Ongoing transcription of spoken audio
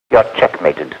You're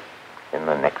checkmated in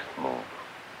the next move.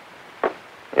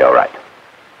 You're right.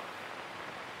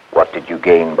 What did you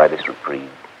gain by this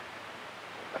reprieve?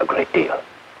 A great deal.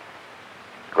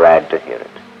 Glad to hear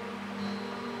it.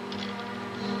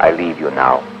 I leave you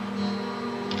now.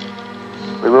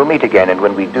 We will meet again, and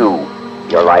when we do,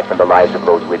 your life and the lives of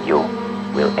those with you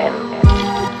will end.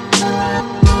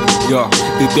 Yeah,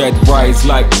 the dead rise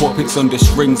like puppets on the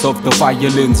strings of the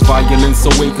violins. Violence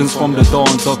awakens from the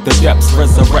dawns of the depths,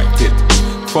 resurrected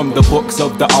from the books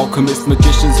of the alchemists,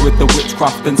 magicians with the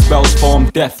witchcraft and spells form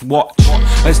death watch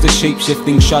as the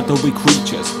shape-shifting shadowy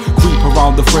creatures creep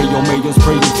around the frail mayors,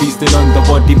 praying, feasting on the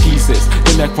body pieces.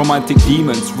 The necromantic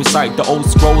demons recite the old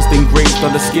scrolls engraved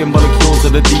on the skin molecules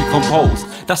of the decomposed.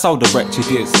 That's how the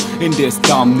wretched is in this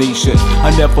damnation.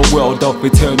 Another world of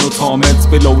eternal torments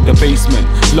below the basement,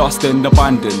 lost and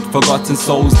abandoned, forgotten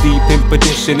souls deep in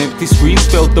perdition. Empty screens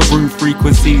fill the room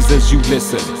frequencies as you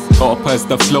listen. Up as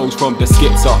the flows from the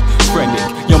schizophrenic,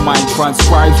 your mind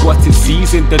transcribes what it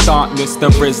sees in the darkness.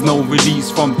 There is no release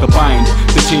from the bind.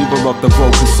 The chamber of the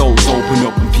broken souls open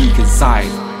up and peek inside.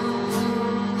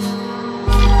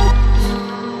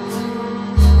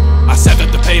 I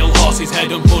severed the pale horse's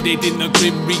head and put it in the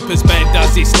grim reaper's bed.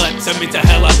 As he slept, sent me to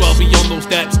hell. I dwell beyond those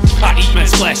depths. I eat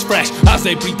men's flesh fresh as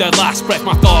they breathe their last breath.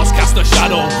 My thoughts cast a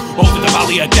shadow over the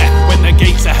valley of death. When the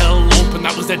gates of hell open,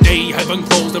 that was the day heaven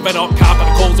closed. The red hot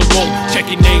carpet calls a roll,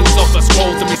 checking names off the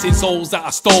scrolls. The missing souls that I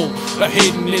stole are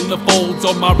hidden in the folds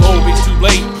of my robe. It's too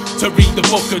late to read the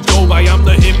book of Job. I am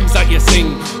the hymns that you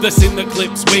sing, the sin that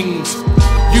clips wings.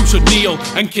 You should kneel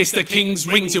and kiss the king's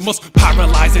rings. You must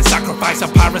paralyze and sacrifice a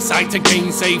parasite to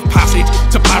gain safe passage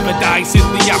to paradise in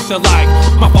the afterlife.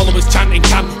 My followers chanting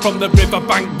can from the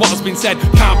riverbank. What has been said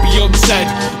can't be unsaid.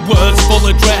 Words full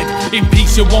of dread. In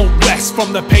peace you won't rest.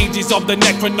 From the pages of the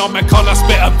Necronomicon I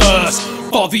spit a verse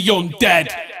for the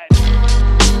undead.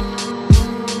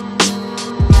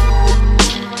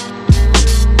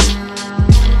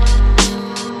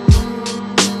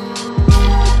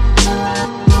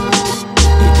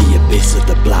 Of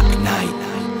the black night,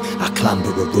 I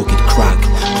clamber a rugged crag,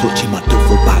 clutching my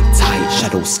duffel bag tight.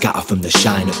 Shadows scatter from the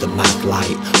shine of the mad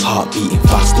light, heart beating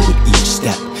faster with each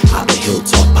step. At the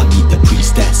hilltop I meet the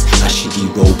priestess, as she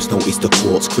derobes, notice the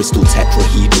quartz crystal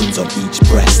tetrahedrons on each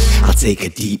breast. I'll take a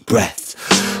deep breath,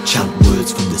 chant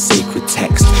words from the sacred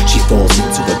text. She falls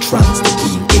into a trance that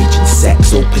we engage in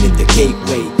sex, opening the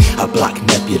gateway. A black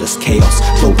nebulous chaos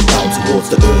floating down towards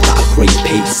the earth at a great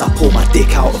pace. I pull my dick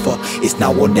out of her, it's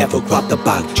now or never. Grab the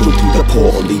bag, jump through the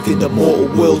portal, leaving the mortal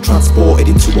world transported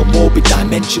into a morbid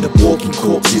dimension of walking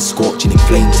corpses, scorching in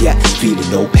flames yet feeling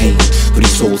no pain. For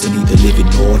these souls are neither living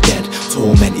nor dead,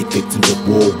 tormented victims of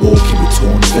war, walking with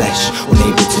torn flesh,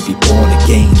 unable to be born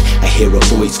again. I hear a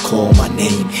voice call my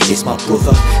name, it's my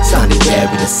brother, standing there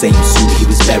in the same suit he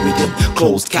was buried in.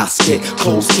 Closed casket,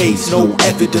 closed case, no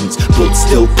evidence, blood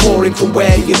still pouring from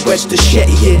where he had wedged the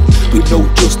shetty in. With no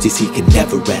justice he can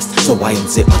never rest, so I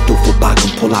unzip my duffel bag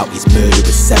and pull out his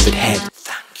murderous severed head.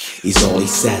 Is all he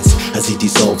says as he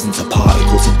dissolves into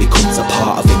particles and becomes a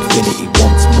part of infinity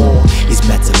once more. His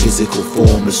metaphysical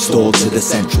form restored to the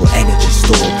central energy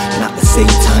store, and at the same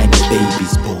time a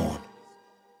baby's born.